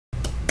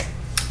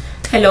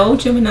Hello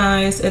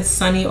Geminis, it's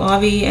Sunny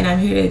Avi and I'm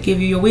here to give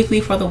you your weekly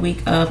for the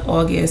week of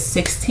August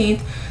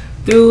 16th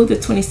through the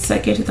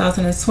 22nd,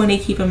 2020.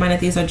 Keep in mind that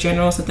these are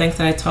general, so things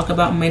that I talk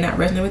about may not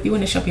resonate with you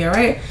and it shall be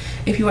alright.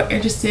 If you are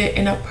interested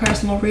in a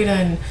personal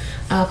reading,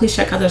 please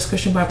check out the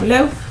description bar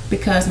below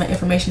because my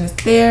information is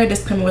there.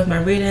 Disclaimer with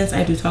my readings,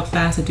 I do talk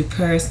fast, I do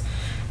curse,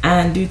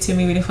 and due to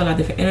me reading for a lot of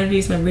different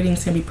energies, my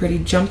readings can be pretty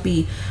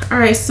jumpy.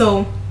 Alright,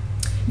 so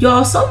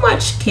y'all, so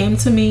much came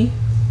to me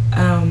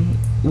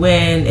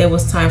when it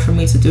was time for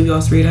me to do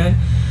y'all's reading.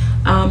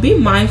 Be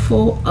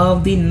mindful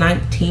of the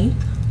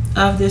 19th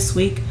of this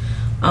week.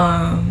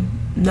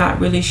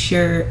 Not really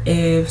sure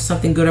if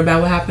something good or bad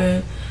will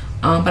happen,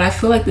 but I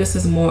feel like this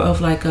is more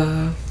of like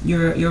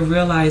you're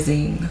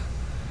realizing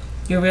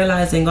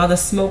all the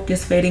smoke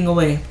is fading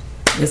away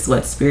is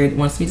what Spirit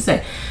wants me to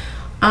say.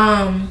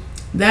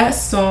 That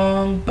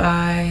song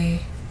by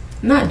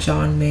not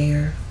John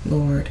Mayer,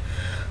 Lord,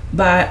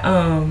 by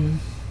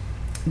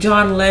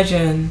John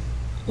Legend,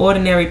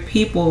 Ordinary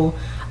People.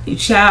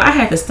 Child, I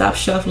had to stop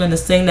shuffling to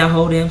sing that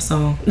whole damn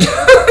song.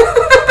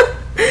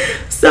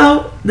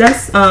 So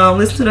that's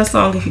listen to that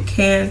song if you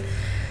can.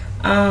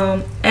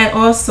 And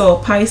also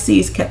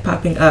Pisces kept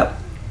popping up,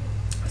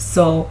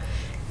 so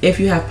if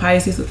you have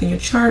Pisces within your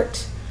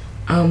chart,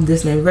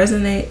 this may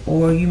resonate,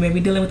 or you may be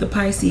dealing with the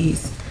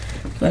Pisces.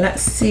 But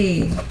let's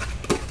see,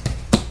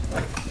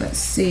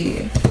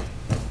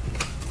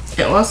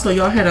 and also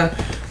y'all had a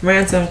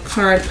random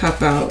card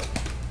pop out.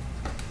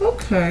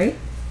 Okay.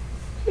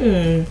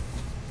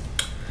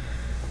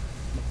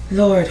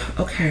 Lord,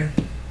 okay.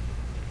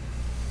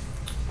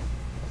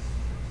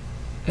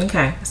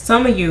 Okay,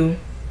 some of you,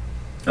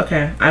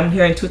 okay, I'm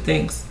hearing two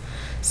things.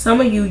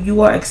 Some of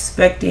you are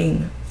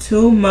expecting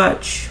too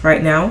much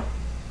right now,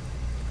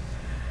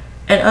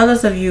 and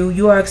others of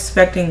you are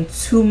expecting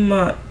too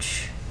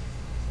much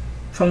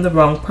from the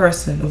wrong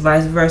person, or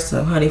vice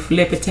versa. Honey,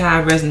 flip it to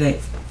how it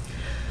resonates.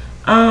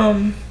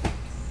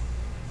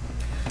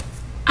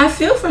 I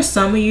feel for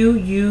some of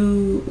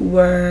you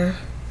were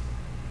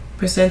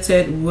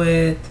presented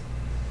with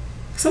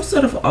some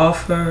sort of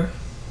offer,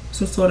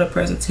 some sort of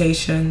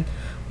presentation,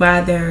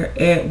 whether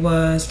it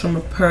was from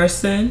a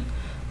person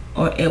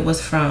or it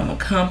was from a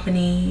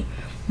company,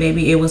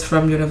 maybe it was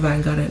from your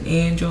divine guardian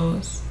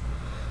angels,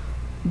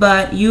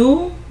 but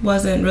you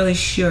wasn't really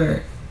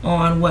sure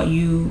on what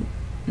you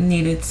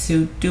needed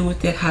to do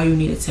with it, how you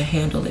needed to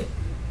handle it.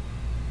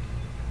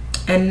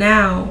 And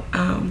now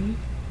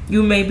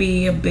you may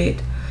be a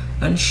bit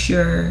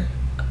unsure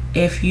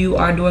if you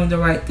are doing the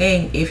right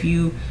thing, if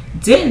you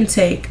didn't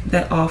take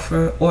that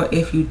offer, or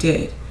if you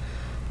did.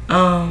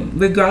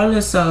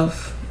 Regardless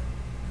of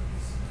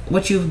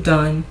what you've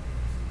done,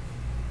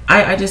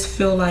 I just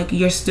feel like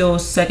you're still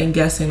second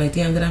guessing, like,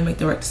 damn, did I make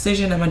the right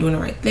decision? Am I doing the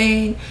right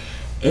thing?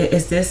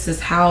 Is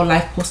how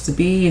life supposed to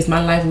be? Is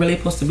my life really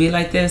supposed to be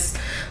like this?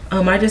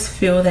 I just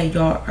feel that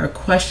y'all are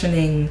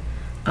questioning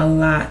a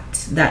lot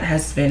that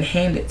has been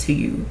handed to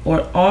you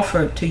or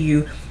offered to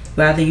you,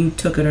 whether you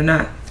took it or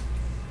not.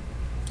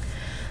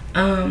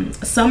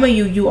 Some of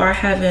you are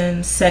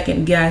having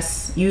second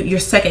guess. You're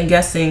second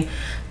guessing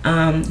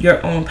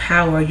your own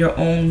power, your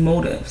own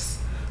motives.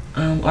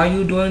 Are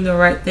you doing the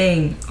right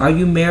thing? Are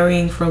you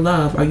marrying for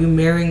love? Are you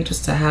marrying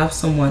just to have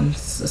someone?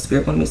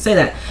 Spirit wanted me to say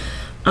that.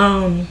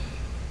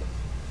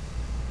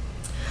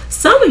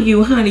 Some of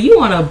you, honey, you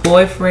want a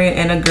boyfriend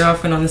and a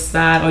girlfriend on the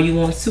side, or you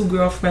want two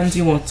girlfriends,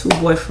 you want two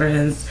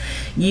boyfriends.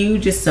 You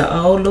just a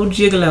old little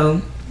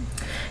gigolo,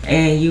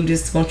 and you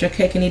just want your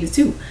cake and eat it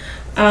too.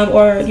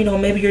 Or, you know,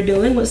 maybe you're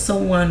dealing with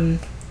someone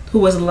who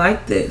was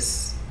like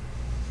this.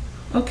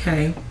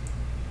 Okay.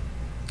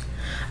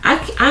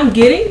 I'm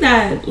getting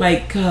that,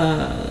 like,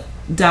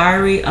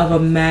 Diary of a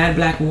Mad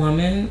Black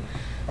Woman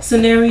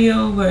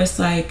scenario, where it's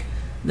like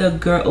the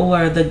girl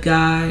or the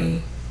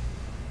guy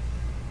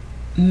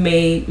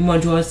made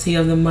majority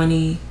of the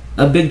money,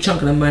 a big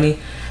chunk of the money,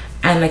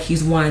 and like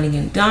he's whining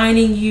and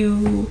dining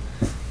you.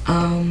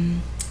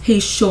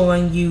 He's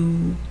showing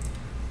you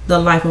the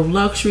life of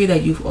luxury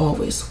that you've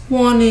always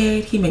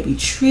wanted. He may be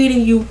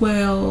treating you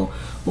well,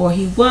 or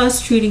he was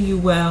treating you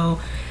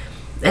well,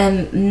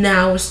 and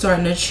now it's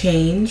starting to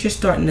change. You're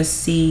starting to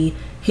see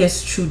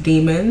his true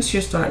demons.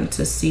 You're starting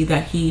to see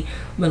that he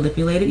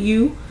manipulated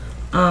you,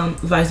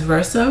 vice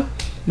versa.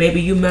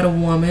 Maybe you met a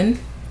woman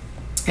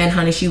and,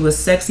 honey, she was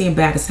sexy and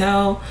bad as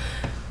hell,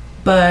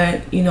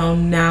 but you know,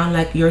 now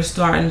like you're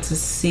starting to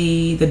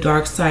see the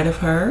dark side of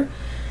her.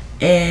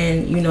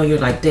 And you know, you're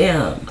like,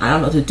 damn, I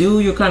don't know what to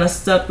do. You're kind of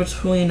stuck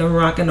between a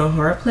rock and a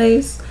hard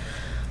place.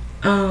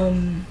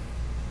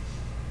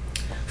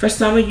 For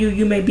some of you,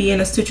 you may be in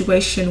a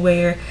situation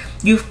where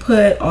you've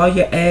put all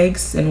your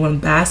eggs in one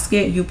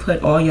basket. You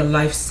put all your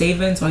life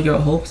savings, all your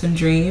hopes and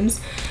dreams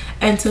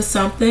into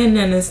something,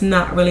 and it's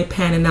not really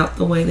panning out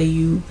the way that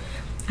you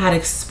had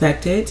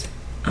expected.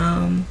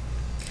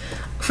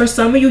 For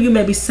some of you, you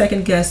may be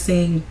second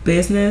guessing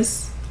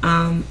business,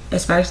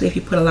 especially if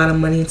you put a lot of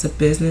money into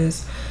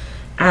business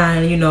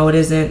and you know it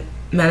isn't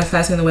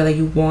manifesting the way that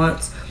you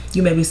want.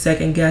 You may be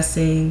second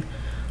guessing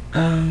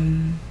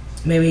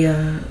maybe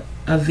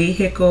a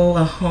vehicle,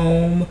 a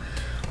home,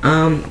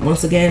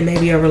 once again,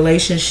 maybe a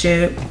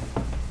relationship,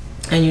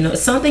 and you know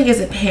something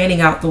isn't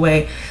panning out the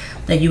way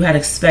that you had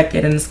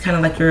expected, and it's kind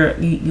of like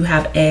you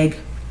have egg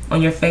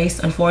on your face,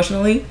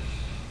 unfortunately.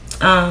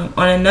 On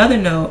another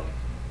note,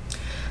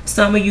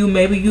 some of you,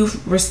 maybe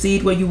you've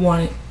received what you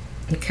wanted.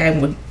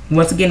 Okay,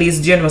 once again,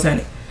 these generals,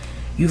 honey,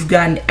 you've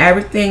gotten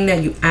everything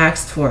that you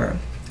asked for,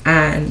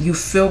 and you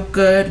feel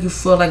good. You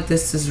feel like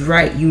this is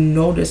right. You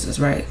know this is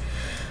right,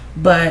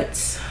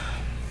 but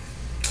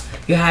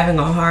you're having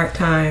a hard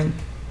time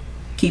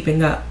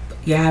keeping up.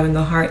 You're having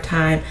a hard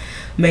time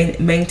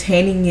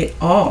maintaining it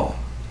all.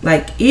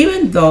 Like,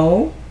 even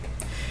though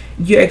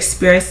you're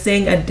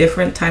experiencing a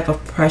different type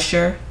of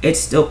pressure, it's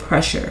still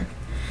pressure.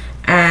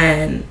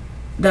 And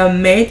the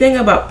main thing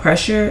about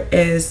pressure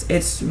is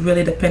it's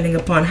really depending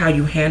upon how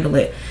you handle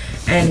it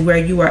and where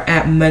you are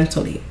at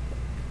mentally.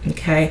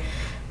 Okay,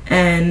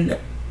 and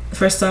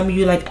for some of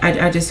you, like,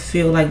 I just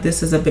feel like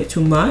this is a bit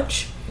too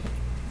much,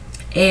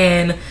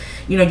 and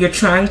you know, you're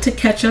trying to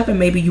catch up, and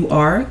maybe you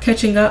are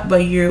catching up,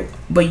 but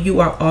you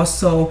are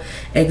also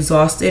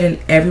exhausted in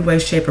every way,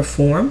 shape, or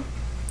form.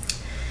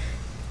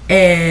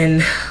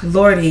 And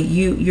Lordy,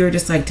 you're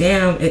just like,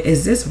 damn,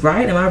 is this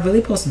right? Am I really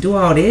supposed to do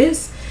all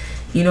this?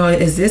 You know,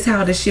 is this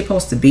how this shit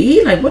supposed to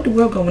be? Like, what the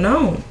world going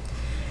on?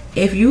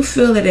 If you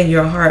feel it in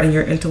your heart, and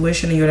your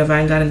intuition and your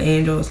divine God and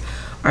angels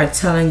are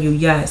telling you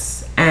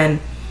yes, and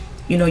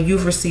you know,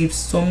 you've received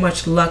so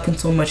much luck and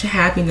so much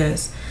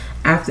happiness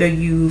after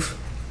you've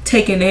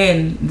taken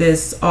in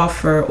this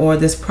offer or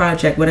this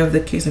project, whatever the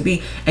case may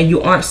be, and you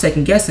aren't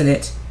second guessing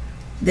it,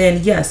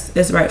 then yes,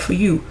 it's right for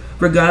you.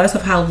 Regardless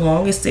of how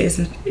long it stays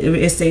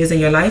in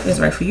your life, it's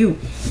right for you.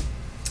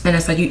 And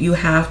it's like you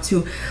have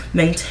to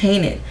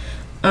maintain it.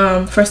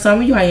 For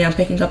some of you, I am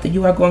picking up that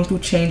you are going through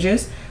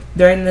changes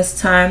during this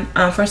time.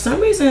 For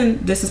some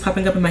reason, this is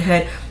popping up in my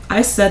head.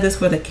 I said this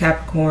for the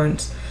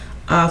Capricorns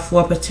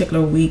for a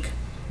particular week,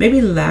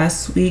 maybe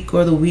last week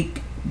or the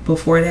week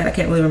before that. I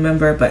can't really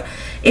remember, but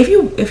if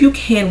you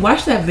can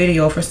watch that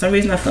video, for some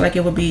reason I feel like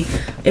it will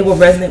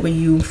resonate with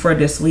you for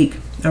this week.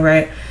 All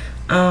right.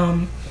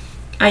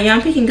 I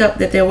am picking up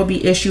that there will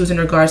be issues in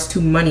regards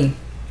to money.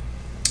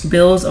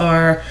 Bills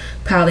are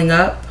piling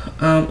up,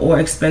 or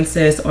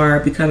expenses are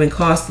becoming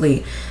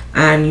costly,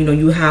 and you know,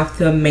 you have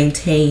to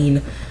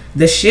maintain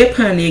the ship,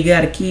 honey. You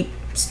got to keep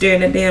steering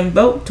the damn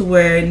boat to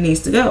where it needs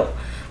to go.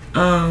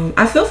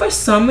 I feel for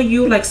some of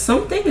you, like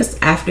something is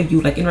after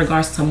you, like in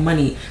regards to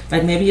money.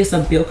 Like maybe it's a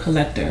bill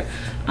collector.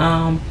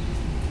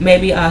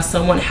 Maybe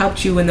someone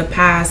helped you in the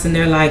past and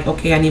they're like,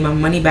 okay, I need my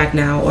money back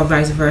now, or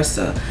vice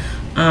versa.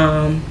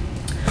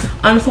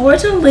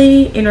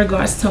 Unfortunately, in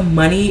regards to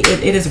money,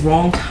 it is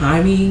wrong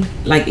timing.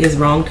 Like, it's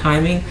wrong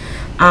timing.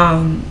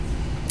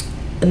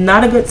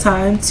 Not a good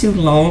time to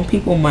loan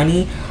people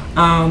money,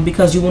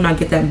 because you will not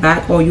get that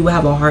back, or you will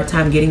have a hard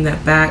time getting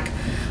that back.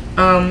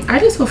 I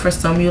just feel for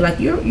some of you, like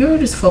you're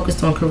just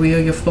focused on career.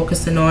 You're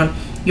focusing on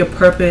your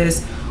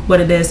purpose, what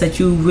it is that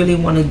you really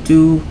want to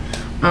do.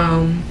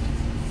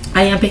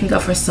 I am picking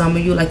up for some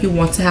of you, like you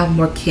want to have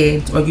more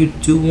kids, or you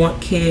do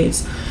want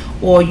kids,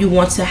 or you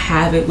want to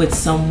have it with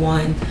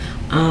someone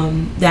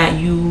that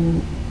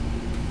you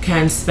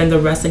can spend the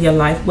rest of your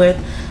life with.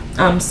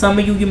 Some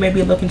of you may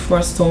be looking for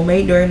a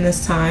soulmate during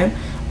this time.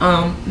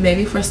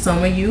 Maybe for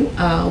some of you,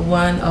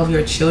 one of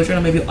your children,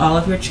 or maybe all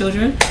of your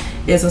children,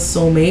 is a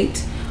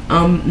soulmate.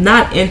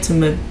 Not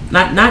intimate,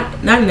 not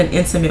in an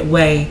intimate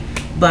way,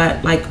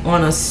 but like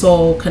on a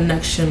soul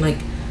connection. Like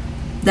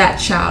that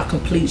child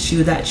completes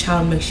you, that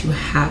child makes you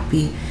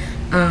happy.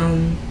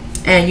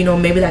 And you know,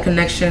 maybe that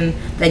connection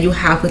that you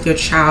have with your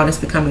child is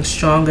becoming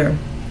stronger.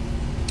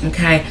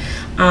 Okay,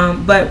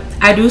 but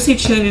I do see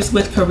changes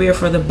with career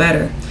for the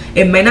better.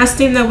 It may not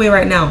seem that way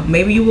right now.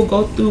 Maybe you will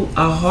go through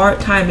a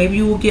hard time. Maybe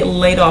you will get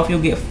laid off,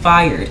 you'll get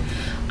fired.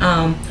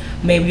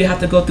 Maybe you have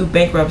to go through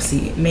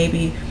bankruptcy.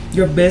 Maybe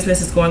your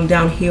business is going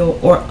downhill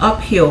or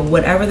uphill.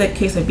 Whatever the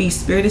case may be,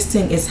 Spirit is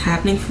saying it's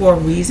happening for a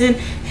reason.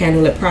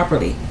 Handle it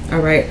properly. All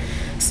right,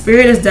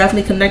 Spirit is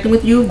definitely connecting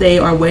with you. They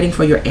are waiting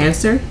for your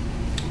answer,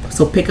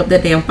 so pick up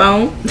that damn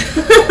phone.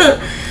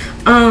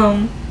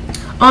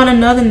 On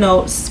another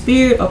note,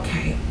 Spirit,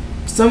 okay,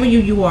 some of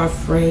you are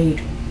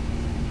afraid,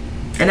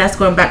 and that's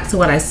going back to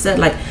what I said.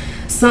 Like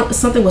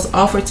something was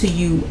offered to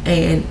you,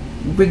 and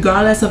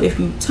regardless of if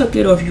you took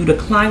it or if you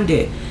declined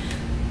it,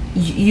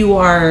 you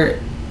are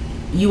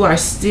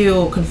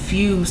still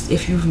confused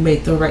if you've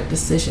made the right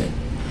decision.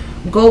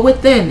 Go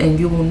within and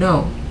you will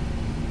know.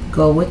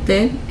 Go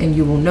within and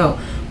you will know.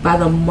 By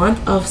the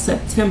month of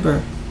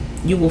September,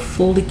 you will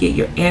fully get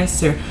your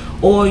answer,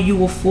 or you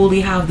will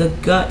fully have the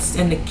guts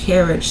and the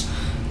courage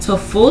to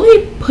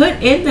fully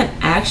put in that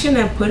action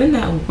and put in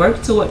that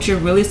work to what you're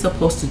really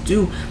supposed to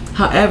do.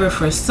 However,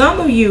 for some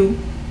of you,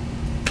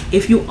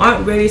 if you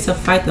aren't ready to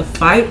fight the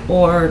fight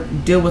or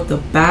deal with the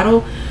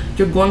battle,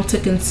 you're going to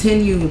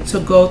continue to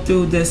go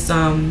through this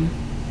I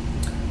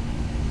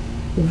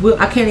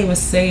can't even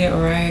say it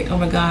right. Oh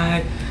my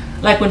God.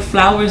 Like when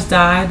flowers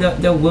die,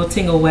 they're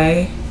wilting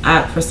away.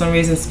 For some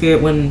reason,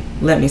 Spirit wouldn't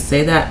let me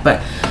say that,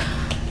 but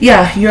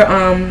yeah,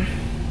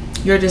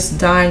 you're just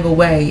dying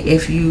away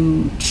if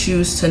you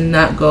choose to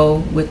not go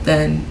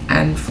within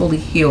and fully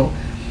heal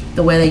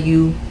the way that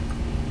you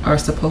are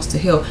supposed to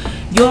heal.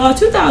 Y'all,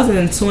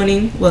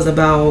 2020 was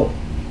about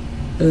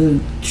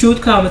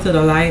truth coming to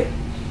the light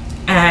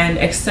and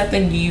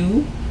accepting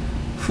you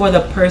for the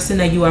person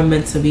that you are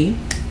meant to be.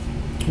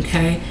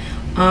 Okay,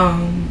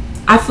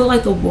 I feel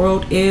like the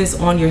world is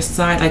on your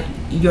side, like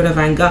your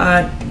divine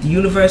God, the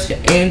universe, your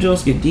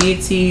angels, your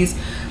deities,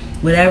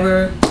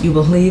 whatever you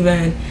believe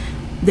in,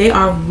 they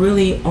are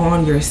really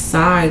on your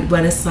side.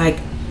 But it's like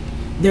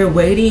they're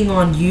waiting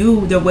on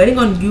you. They're waiting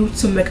on you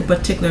to make a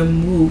particular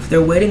move.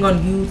 They're waiting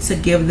on you to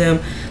give them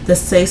the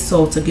say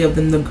so, to give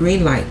them the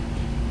green light.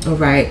 All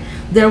right,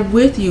 they're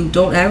with you.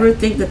 Don't ever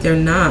think that they're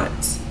not.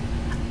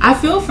 I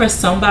feel for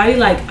somebody,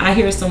 like I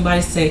hear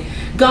somebody say,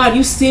 God,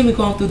 you see me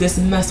going through this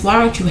mess. Why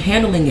aren't you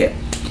handling it?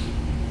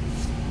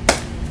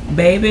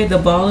 Baby, the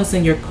ball is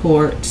in your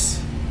court.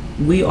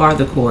 We are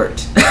the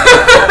court.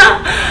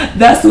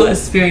 That's what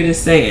Spirit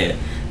is saying.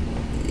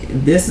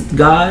 This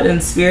God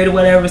and Spirit or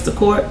whatever is the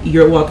court,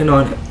 you're walking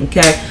on it.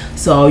 Okay,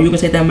 so you can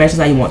take that message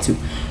how you want to.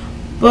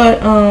 But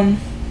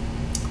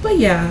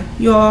yeah,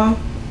 y'all,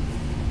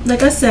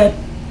 like I said,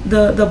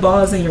 the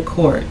ball is in your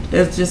court.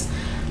 It's just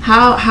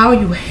how are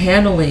you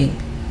handling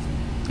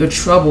your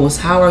troubles?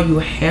 How are you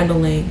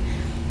handling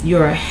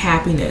your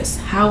happiness?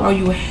 How are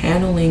you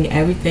handling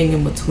everything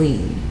in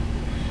between?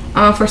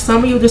 For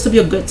some of you, this will be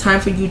a good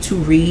time for you to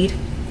read.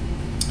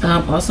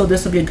 Also,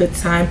 this will be a good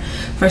time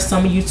for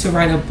some of you to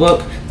write a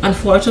book.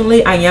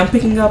 Unfortunately, I am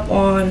picking up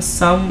on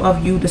some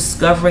of you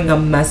discovering a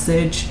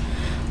message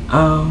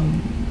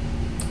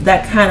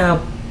that kind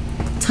of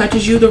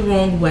touches you the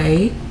wrong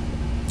way.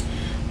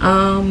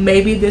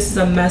 Maybe this is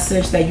a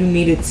message that you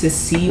needed to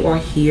see or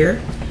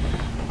hear,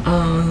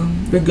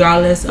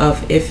 regardless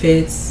of if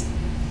it's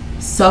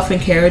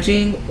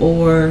self-encouraging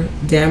or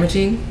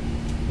damaging.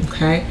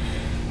 Okay,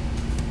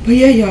 but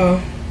yeah,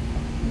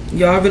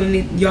 y'all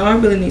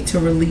really need to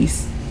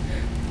release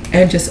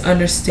and just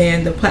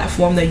understand the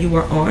platform that you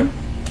are on,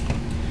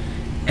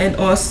 and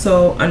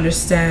also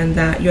understand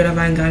that your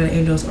divine God and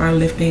angels are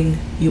lifting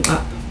you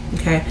up.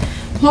 Okay,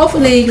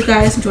 hopefully you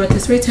guys enjoyed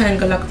this return.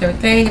 Good luck with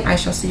everything. I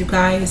shall see you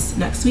guys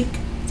next week.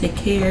 Take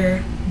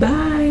care.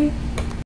 Bye.